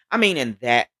 I mean, in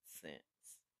that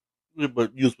sense.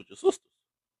 But use with your sisters.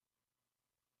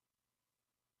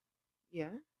 Yeah.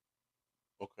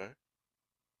 Okay.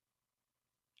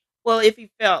 Well, if he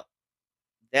felt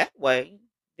that way,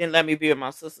 then let me be with my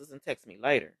sisters and text me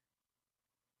later.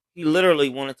 He literally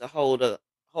wanted to hold a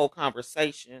whole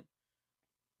conversation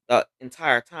the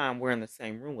entire time we're in the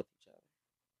same room with each other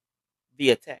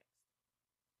via text.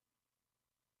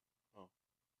 Oh.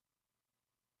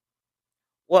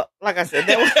 Well, like I said,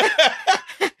 that was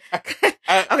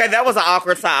I, okay. That was an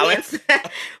awkward silence,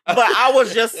 but I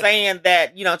was just saying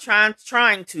that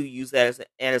trying to use that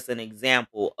as an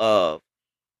example of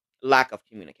lack of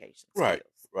communication right,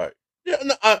 skills. right. Yeah,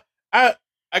 no, I,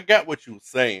 I got what you were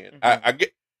saying. Hmm. I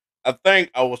get. I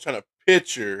think I was trying to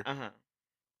picture Uh huh.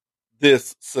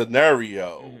 this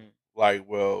scenario. Hmm. Like,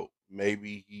 well,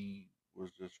 maybe he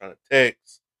was just trying to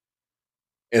text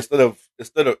instead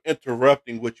of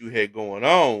interrupting what you had going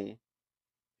on.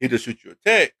 He just shoot you a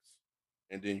text,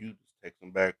 and then you just text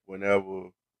him back whenever.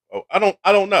 Oh, I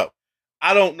don't know.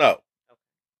 I don't know.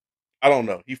 I don't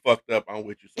know. He fucked up. I'm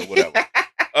with you, so whatever.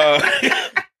 Uh,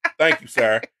 thank you,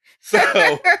 sir.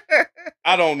 So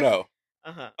I don't know.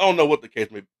 Uh huh. I don't know what the case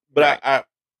may be. but Right.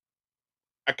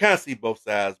 I kind of see both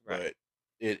sides, Right. but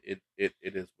it is what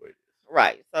it is.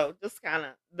 Right. So just kind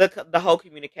of the whole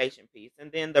communication piece,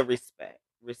 and then the respect.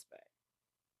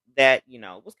 That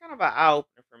was kind of an eye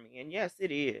opener for me, and yes,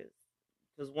 it is,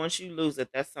 because once you lose it,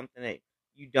 that's something that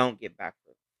you don't get back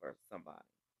for somebody.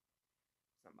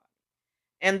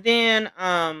 And then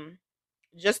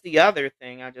just the other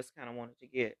thing, I just kind of wanted to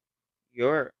get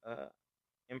your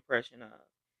impression of.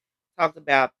 Talked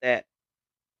about that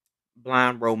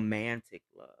blind romantic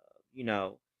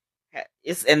love.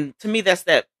 It's, and to me that's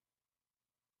that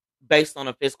based on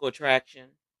a physical attraction.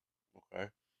 Okay.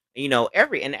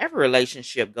 Every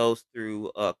relationship goes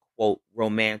through a quote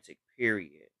romantic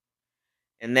period,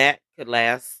 and that could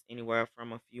last anywhere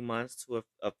from a few months to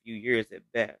a few years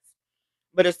at best.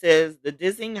 But it says the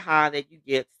dizzying high that you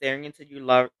get staring into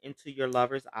your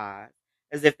lover's eyes,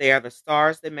 as if they are the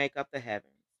stars that make up the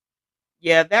heavens.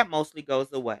 Yeah, that mostly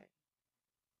goes away.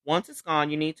 Once it's gone,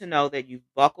 you need to know that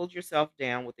you've buckled yourself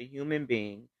down with a human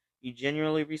being you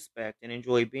genuinely respect and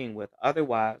enjoy being with.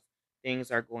 Otherwise,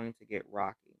 things are going to get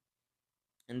rocky.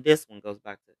 And this one goes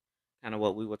back to kind of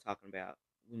what we were talking about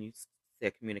when you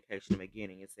said communication in the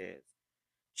beginning. It says,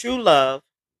 true love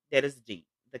that is deep,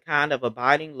 the kind of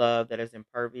abiding love that is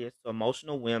impervious to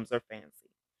emotional whims or fancy,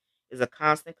 is a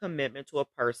constant commitment to a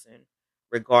person,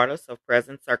 regardless of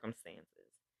present circumstances.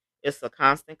 It's a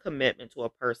constant commitment to a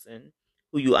person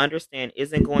who you understand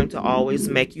isn't going to always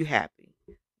make you happy,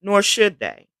 nor should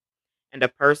they, and a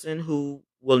person who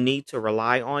will need to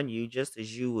rely on you just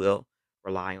as you will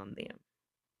rely on them.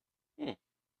 Hmm.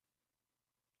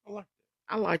 I like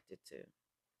I liked it too.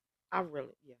 I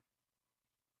really, yeah.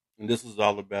 that. And this is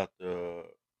all about the.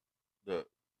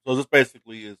 So this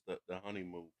basically is the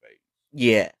honeymoon phase.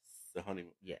 Yes. The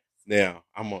honeymoon. Yes. Now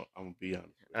I'm gonna be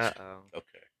honest with Uh you. oh.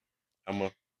 Okay. I'm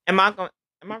a Am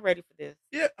I ready for this?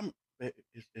 yeah.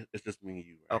 It's just me and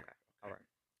you right Okay. here. All Okay.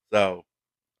 right. So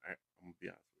I'm gonna be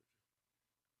honest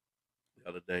with you. The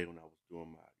other day when I was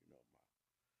doing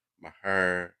my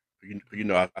hair,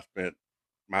 I spent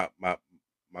my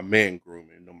man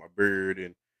grooming, my beard,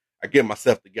 and I get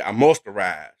myself together. I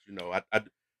moisturize, but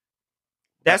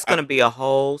That's gonna be a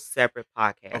whole separate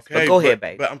podcast. But okay, go ahead,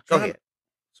 baby. but I'm Go trying. ahead.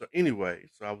 So anyway,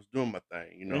 so I was doing my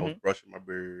thing, I was Mhm. brushing my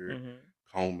beard, Mhm.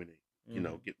 combing it,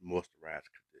 Mhm. getting moisturized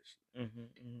conditioner. Mhm.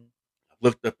 Mhm. I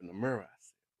looked up in the mirror. I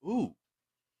said, "Ooh,"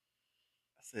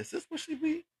 I said, "Is this what she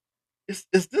be? Is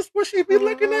this what she be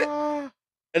looking at?"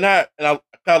 And I kind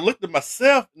of looked at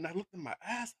myself, and I looked at my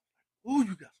eyes. Ooh,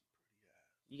 you got some pretty eyes.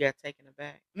 You got taken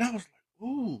aback. And I was like,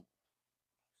 "Ooh,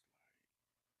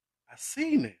 I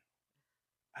see now.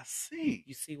 I see.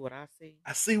 You see what I see?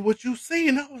 I see what you see."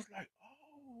 And I was like,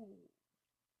 "Oh."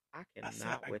 I I said,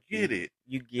 cannot "I with get you. it.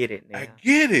 You get it I now.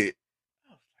 get it."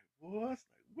 I was like, "Boy," I was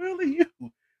like, "Really, you?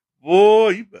 Boy,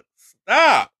 you better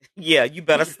stop." Yeah, you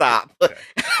better stop. Okay.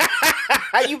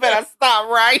 You better stop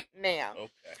right now.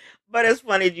 Okay. But it's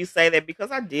funny you say that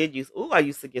because I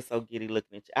used to get so giddy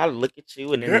looking at you. I look at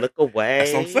you and then Girl, look that's what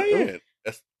I'm away. Ooh. saying.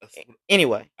 That's what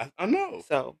Anyway, I know.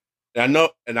 so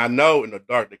And I know in the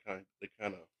dark they kind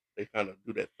of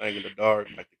do that thing in the dark,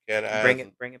 like the cat eyes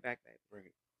and bring it back, baby. bring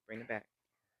it. Bring it back.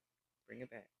 Bring it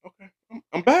back. Okay.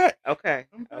 I'm back. Okay.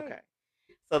 I'm back. Okay.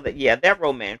 So that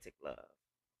romantic love.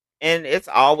 And it's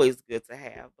always good to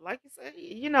have. But like you say,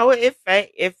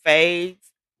 it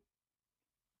fades,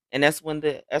 and that's when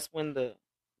the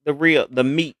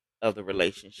meat of the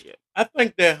relationship. I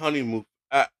think that honeymoon.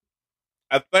 I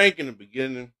think in the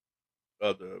beginning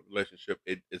of the relationship,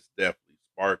 it's definitely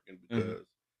sparking Hmm. because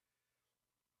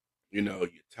you're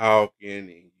talking and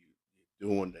you're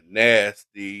doing the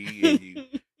nasty and you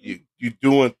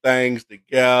doing things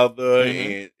together Hmm.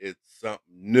 and it's something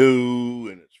new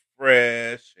and it's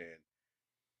fresh and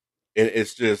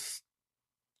it's just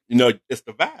it's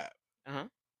the vibe. Uh-huh.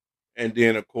 And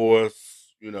then of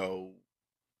course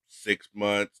 6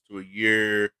 months to a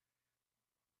year.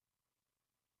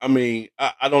 I mean,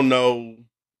 I don't know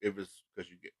if it's because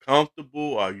you get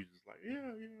comfortable or you just like,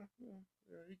 yeah.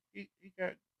 He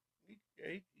got,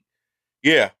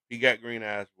 he got green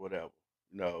eyes, whatever.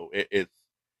 It's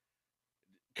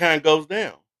kind of goes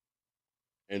down,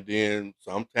 and then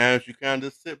sometimes you kind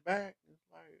of sit back and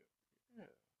it's like, yeah,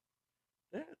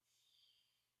 that's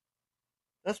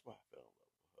that's why I fell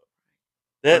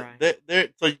in love with her. Right. That there,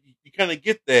 so you kind of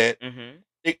get that. Hmm.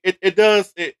 It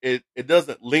does it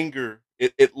doesn't linger.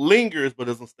 It lingers, but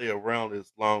doesn't stay around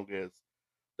as long as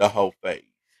the whole phase.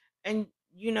 And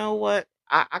you know what?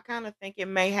 I kind of think it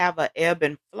may have a ebb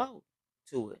and flow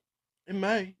to it. It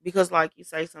may. Because like you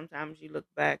say, sometimes you look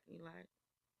back and you're like,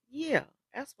 yeah,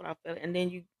 that's what I felt. And then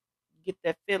you get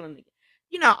that feeling again.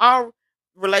 You know,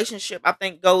 relationship, I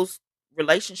think goes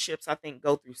relationships. I think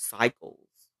go through cycles.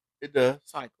 It does.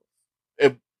 Cycles.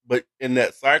 But in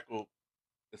that cycle,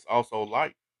 it's also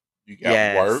life. You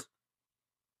got work. Yes.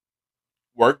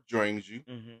 Work drains you.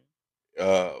 Mm-hmm.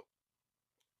 Uh,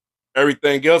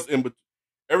 everything else in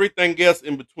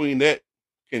between that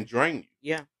can drain you.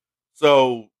 Yeah.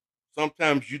 So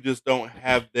sometimes you just don't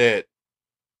have that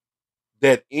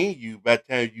in you by the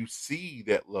time you see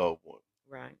that loved one.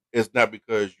 Right. It's not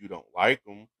because you don't like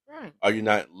them Right. or you're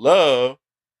not in love.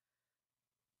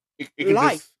 It can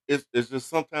Life. just it's just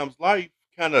sometimes life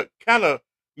kind of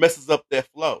messes up that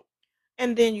flow.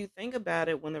 And then you think about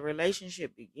it, when the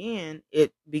relationship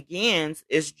it begins,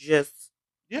 it's just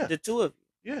Yeah, the two of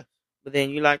you. yeah. But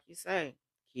then like you say,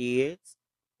 kids,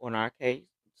 or in our case,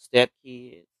 step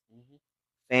kids, Mm-hmm.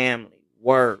 family,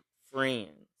 work,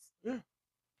 friends. Yeah,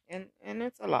 And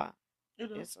it's a lot.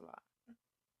 it is. It's a lot.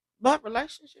 But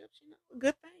relationships, a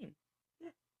good thing. Yeah.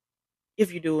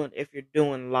 If you're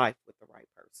doing life with the right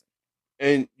person.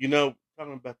 And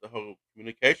talking about the whole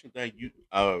communication thing, you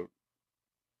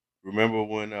remember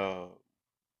when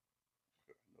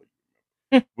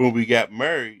we got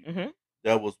married, Mm-hmm.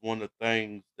 that was one of the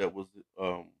things that was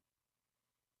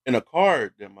in a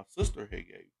card that my sister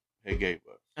had gave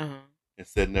us Uh-huh. and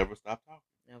said never stop talking.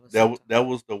 Never That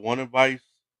was the one advice.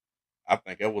 I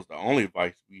think that was the only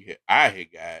advice I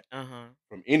had got Uh-huh.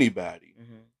 from anybody,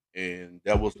 Mm-hmm. and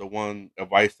that was the one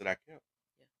advice that I kept.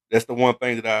 Yeah. That's the one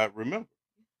thing that I remember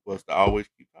was to always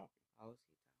keep talking. Always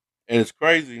keep And it's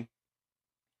crazy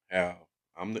how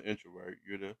I'm the introvert,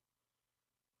 you're the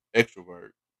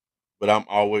extrovert,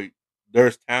 but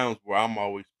there's times where I'm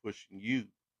always pushing you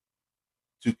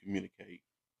to communicate.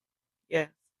 Yeah.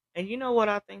 And you know what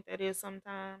I think that is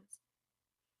sometimes?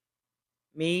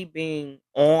 Me being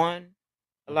on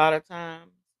a lot of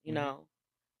times, Mm-hmm.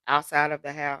 outside of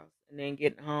the house and then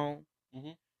getting home.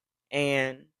 Mm-hmm.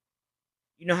 And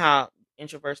you know how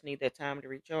introverts need that time to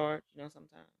recharge,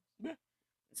 sometimes. Yeah.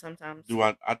 Sometimes Do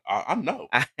I know.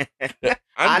 I,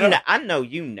 I know. I know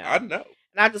I know.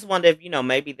 And I just wonder if,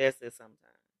 maybe that's it sometimes.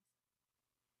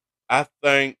 I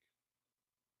think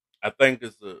I think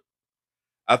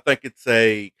it's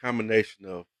a combination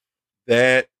of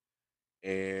that,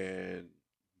 and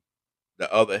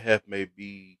the other half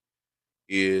maybe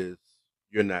is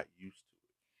you're not used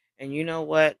to And you know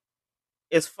what?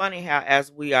 It's funny how,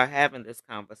 as we are having this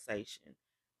conversation,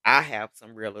 I have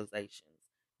some realizations,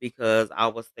 because I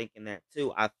was thinking that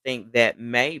too. I think that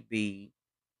may be,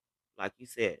 like you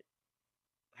said,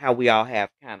 how we all have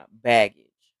kind of baggage.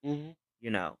 it. Mm-hmm. You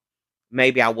know,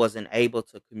 maybe I wasn't able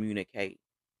to communicate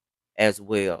as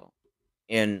well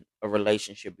in a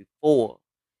relationship before.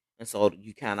 And so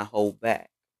you kind of hold back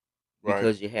Right.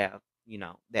 because you have,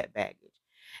 that baggage.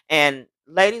 And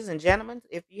ladies and gentlemen,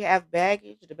 if you have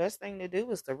baggage, the best thing to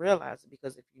do is to realize it,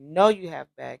 because if you know you have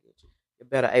baggage, you're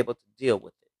better able to deal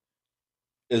with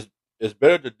it. It's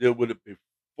better to deal with it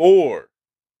before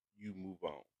you move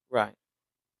on, Right.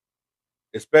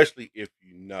 especially if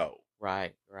you know.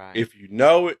 Right. Right. If you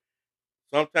know it,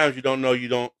 sometimes you don't know you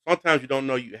don't. Sometimes you don't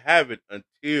know you have it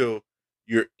until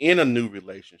you're in a new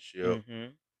relationship Mm-hmm.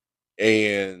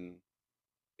 and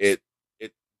it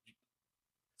it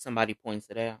Somebody points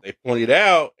it out. they point it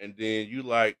out, and then you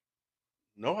like,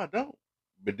 no, I don't.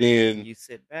 But then You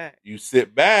sit back. you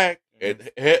sit back, And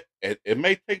and it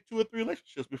may take 2 or 3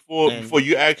 relationships before and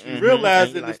you actually mm-hmm, realize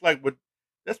and it. you It's like, like, but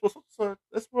that's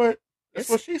it's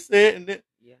what she said,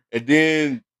 yeah. and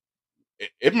then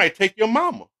it might take your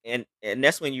mama. And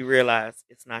that's when you realize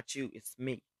it's not you, it's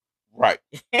me. Right,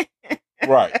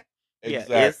 right, Yeah, it's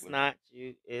exactly, not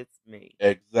you, it's me.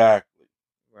 exactly.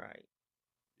 Right.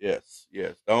 Yes,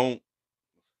 yes. Don't,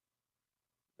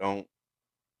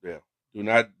 yeah. Do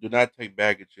not take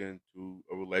baggage into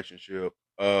a relationship.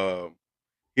 Heal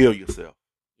yourself.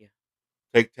 Yeah.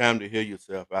 Take time to heal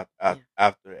yourself Yeah.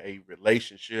 after a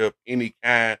relationship, any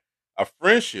kind of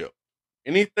friendship,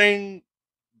 anything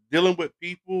dealing with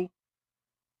people.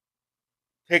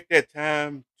 Take that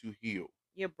time to heal.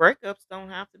 Yeah, breakups don't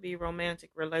have to be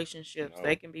romantic relationships.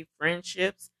 They No, can be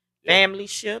friendships, yeah, family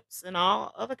ships, and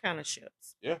all other kind of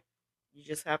ships. yeah, You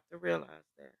just have to realize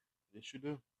that. yes, you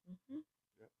do. Hmm.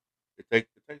 Yeah. It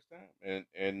takes time,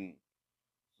 and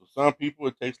for some people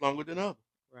it takes longer than others.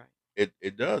 Right.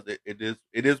 It does.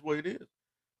 It is what it is.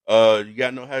 You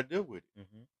gotta know how to deal with it.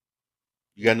 Hmm. You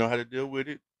Yeah. gotta know how to deal with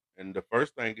it, and the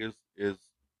first thing is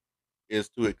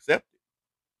to accept it.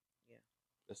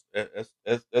 Yeah.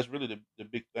 That's really the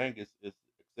big thing is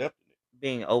accepting it.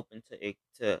 Being open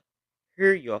to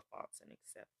hear your thoughts and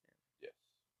accept them. Yes,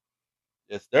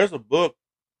 yes. There's a book,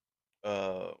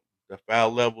 uh, The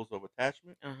Five Levels of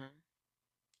Attachment. Uh huh.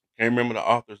 can't remember the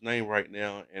author's name right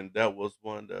now, and that was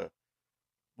one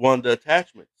of the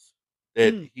attachments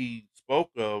that Mm. he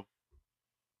spoke of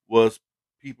was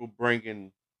people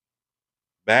bringing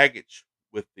baggage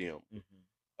with them. Mm-hmm.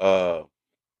 Uh,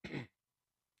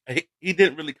 he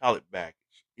didn't really call it baggage.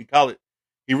 He called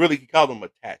them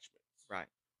attachments Right.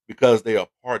 because they are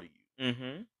part of you.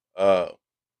 Mm-hmm. Uh,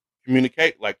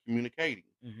 communicating.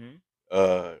 Mm-hmm.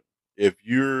 Uh, if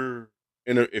you're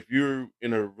in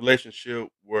a relationship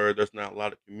where there's not a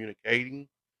lot of communicating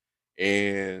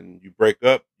and you break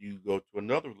up, you go to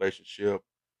another relationship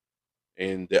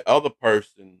and the other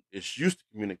person is used to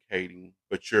communicating,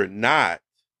 but you're not,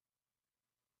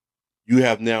 you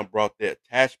have now brought that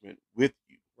attachment with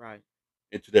you Right.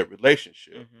 into that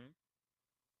relationship. Mm-hmm.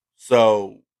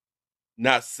 So,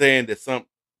 not saying that some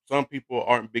people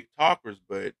aren't big talkers,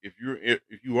 but if you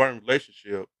are in a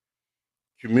relationship,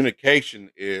 communication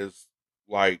is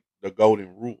like the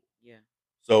golden rule. Yeah.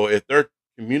 So if they're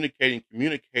communicating,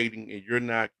 and you're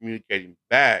not communicating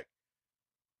back,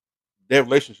 that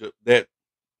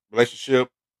relationship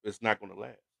is not going to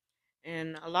last.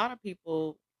 And a lot of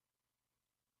people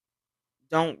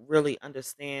don't really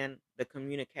understand the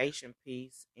communication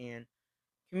piece, and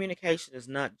communication is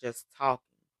not just talking.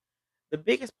 The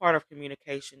biggest part of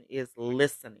communication is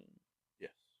listening.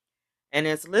 Yes. And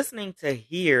it's listening to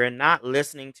hear and not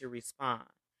listening to respond.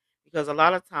 Because a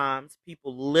lot of times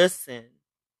people listen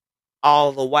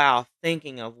all the while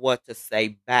thinking of what to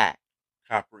say back.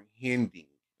 Comprehending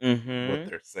what Mm-hmm.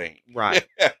 they're saying. Right.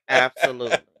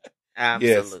 Absolutely. Yes,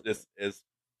 Absolutely. this is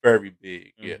very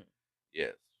big. Yeah. Mm-hmm.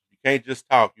 Yes. You can't just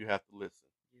talk, you have to listen.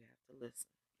 You have to listen.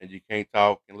 And you can't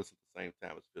talk and listen at the same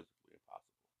time. It's physically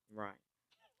Right.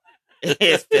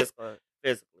 It's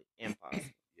physically impossible.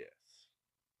 yes.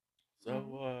 So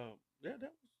Mhm. yeah,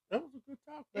 that was a good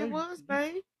talk, It babe. was, You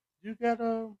babe. you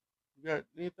got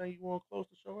anything you want to close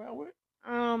the show out with?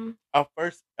 Um, Our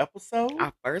first episode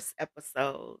our first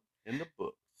episode. in the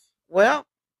books. Well,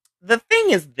 the thing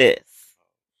is this.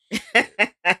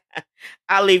 Shit.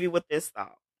 I'll leave you with this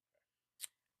thought.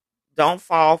 Don't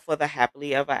fall for the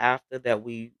happily ever after that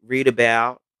we read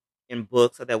about in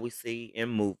books or that we see in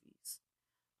movies.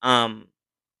 Um,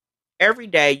 every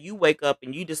day you wake up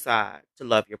and you decide to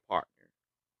love your partner,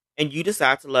 and you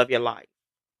decide to love your life,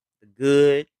 the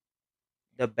good,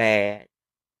 the bad,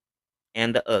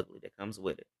 and the ugly that comes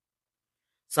with it.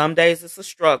 Some days it's a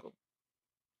struggle,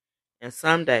 and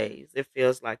some days it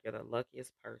feels like you're the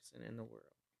luckiest person in the world.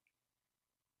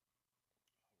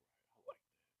 I like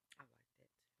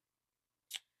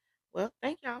that. Well,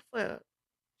 thank y'all for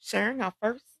sharing our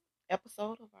first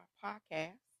episode of our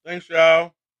podcast. Thanks,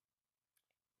 y'all.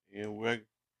 And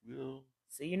we'll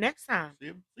See you next time.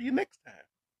 see you next time.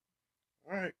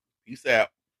 All right. Peace out.